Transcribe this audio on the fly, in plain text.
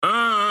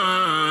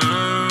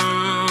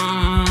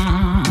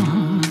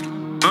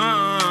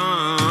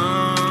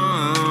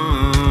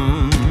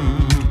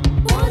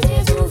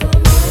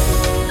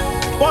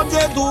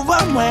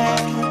moi.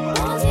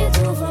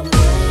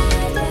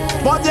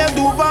 Bon Dieu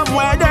d'ouvre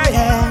moi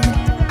derrière.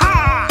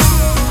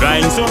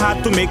 Trying so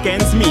hard to make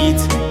ends meet,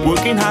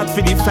 working hard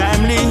for the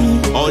family.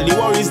 All the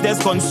worries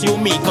that's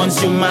consume me,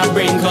 consume my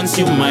brain,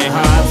 consume my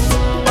heart.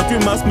 But we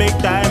must make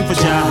time for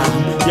Jah.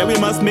 Yeah, we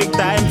must make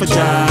time for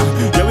Jah.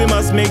 Yeah, we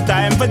must make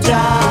time for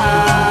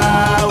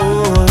Jah.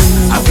 Oh.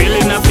 I'm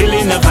feeling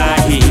the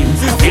vibe.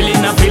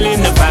 Feeling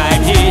the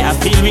vibe. Yeah, I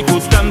feel we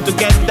could come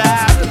together.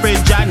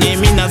 Praise Jah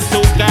name in a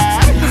soca.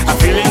 I'm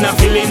feeling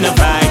the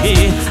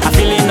vibe. I'm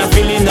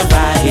feeling the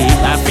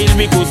vibe. I feel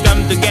we could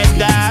come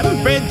together.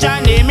 Praise Jah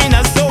name in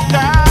a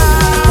soca.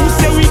 Who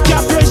say we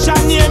can praise Jah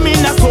name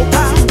in a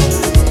soca?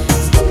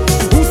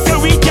 Who say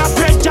we can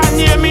praise Jah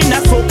name in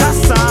a soca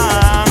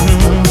song?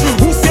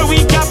 Who say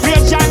we can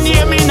praise Jah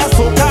name in a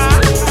soca?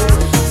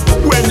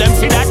 When them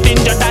see that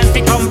danger dance,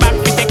 they come back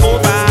to take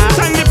over.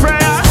 Send the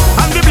prayers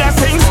and the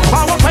blessings,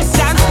 our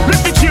questions,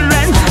 lift the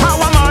children,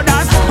 our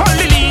mothers, all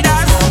the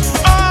leaders.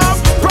 Oh,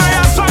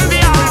 prayers from the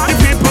heart. The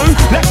people,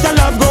 let the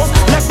love go,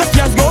 let the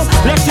fears go,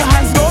 let your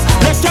hands go,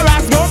 let your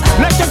eyes go,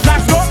 let your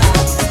flags go.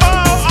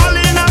 Oh, all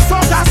in a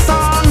soca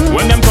song.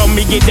 When them come,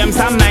 me give them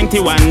Psalm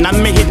 91, and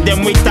me hit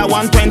them with a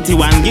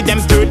 121. Give them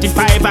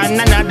 35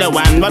 and another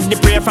one. But the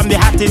prayer from the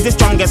heart is the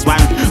strongest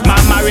one.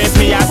 Mama raised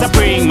me as a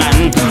praying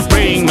man,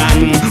 praying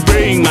man,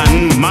 praying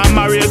man.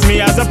 Mama raised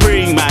me as a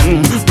praying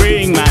man,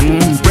 praying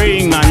man,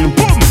 praying man.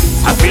 Boom!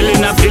 I'm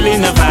feeling the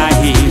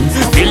vibe,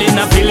 feeling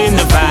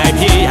the vibe.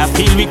 Yeah, I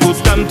feel we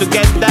could come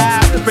together.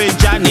 Praise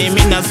Jah name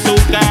in a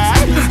soca.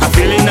 I'm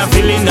feeling the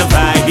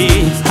vibe,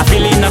 I'm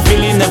feeling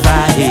the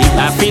vibe.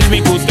 I feel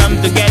we could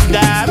come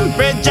together.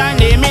 Praise Jah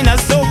name in a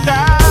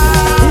soca.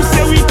 Who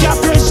say we can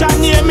praise Jah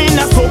name in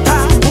a soca?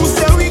 Who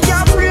say we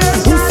can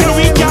praise? Who say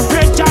we can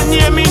praise Jah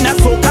name in a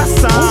soca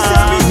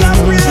song?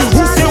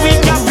 Who say we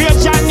can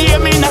praise Jah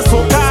name in a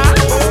soca?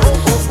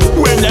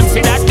 When them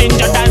see that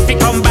danger dance, they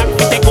come back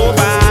to take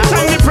over.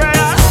 Send the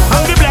prayers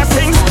and the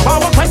blessings,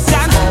 our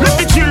questions, lift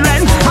the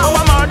children,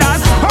 our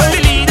mothers, all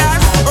the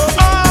leaders.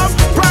 Oh,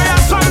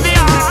 prayers from the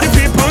heart.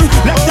 The people,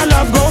 let the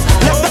love go,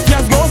 let the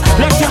fears go,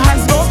 let your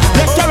hands go,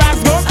 let your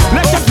eyes go,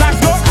 let your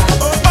flags go.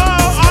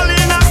 Oh, all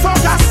in a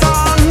soca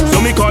song. So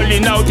me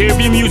calling out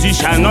every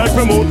musician, all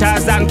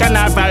promoters and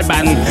carnival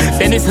band.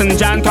 Dennis and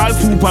John call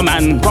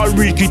Superman, call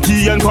Ricky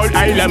T and call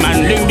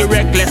Islandman. Link the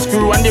reckless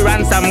crew and the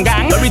ransom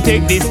gang. So we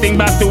take this thing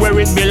back to where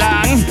it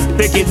belong.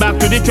 Take it back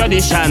to the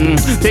tradition.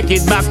 Take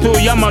it back to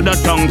your mother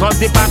tongue.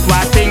 Cause the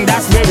patois thing,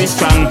 that's very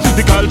strong.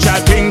 The culture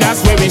thing, that's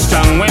very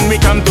strong. When we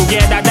come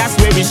together, that's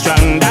very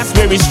strong. That's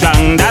very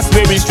strong, that's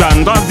very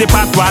strong. Cause the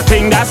patois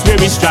thing, that's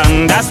very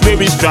strong. That's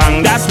very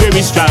strong, that's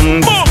very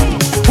strong. Boom!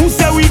 Who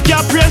say we can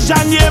praise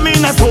Jah name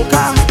in a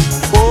soca?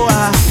 Oh,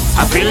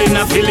 I'm feeling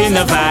the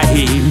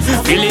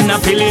vibe, feeling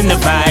the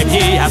vibe.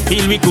 Yeah, I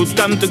feel we could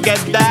come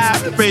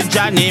together. Praise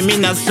Jah name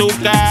in a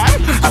soca.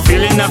 I'm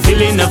feeling the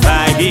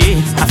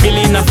vibe, I'm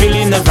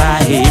feeling the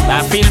vibe.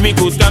 I feel we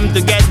could come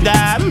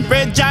together.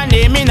 Praise Jah